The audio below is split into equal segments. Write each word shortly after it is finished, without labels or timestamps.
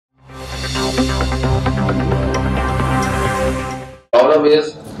problem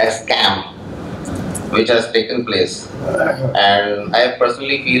is a scam which has taken place, and I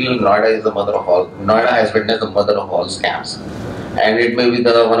personally feel Noida is the mother of all. Noida has witnessed the mother of all scams, and it may be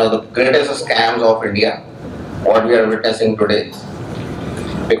one of the greatest scams of India, what we are witnessing today.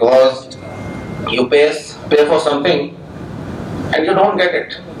 Because you pay for something and you don't get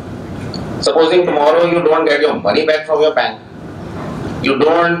it. Supposing tomorrow you don't get your money back from your bank, you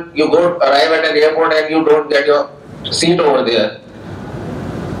arrive at an airport and you don't get your seat over there.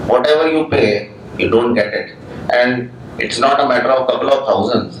 Whatever you pay, you don't get it, and it's not a matter of couple of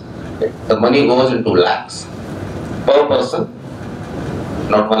thousands. The money goes into lakhs per person,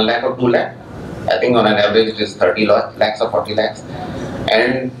 not 1 lakh or 2 lakh. I think on an average it is 30 lakhs or 40 lakhs,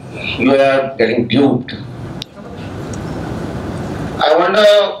 and you are getting duped. I wonder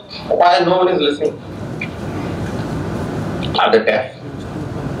why no one is listening. Are they deaf?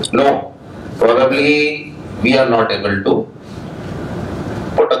 No, probably we are not able to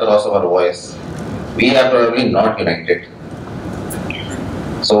put across our voice. We are probably not united.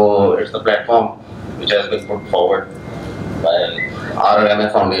 So it's the platform which has been put forward by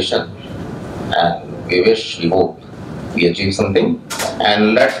RRMF Foundation, and we hope we achieve something.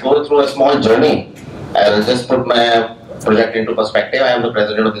 And let's go through a small journey. I will just put my project into perspective. I am the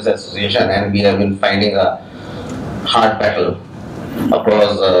president of this association, and we have been finding a hard battle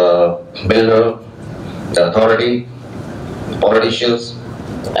across the builder, the authority, the politicians,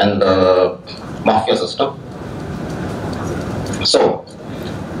 and the mafia system. So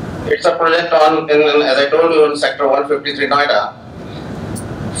it's a project as I told you, in sector 153 Noida.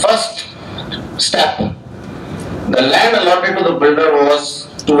 First step, the land allotted to the builder was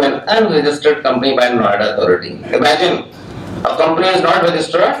to an unregistered company by Noida authority. Imagine, a company is not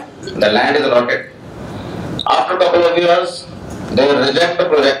registered, the land is allotted. After a couple of years, they reject the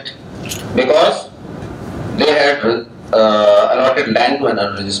project because they had allotted land to an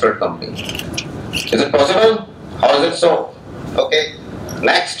unregistered company. Is it possible? How is it so? Okay.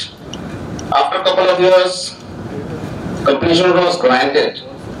 Next, after a couple of years, completion was granted,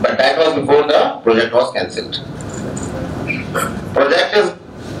 but that was before the project was cancelled. Project is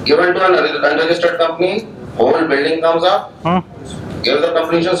given to an unregistered company, whole building comes up, give the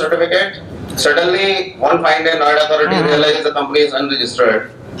completion certificate. Suddenly, one fine day, Noida authority realizes the company is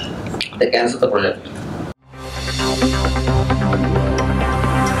unregistered. They cancel the project.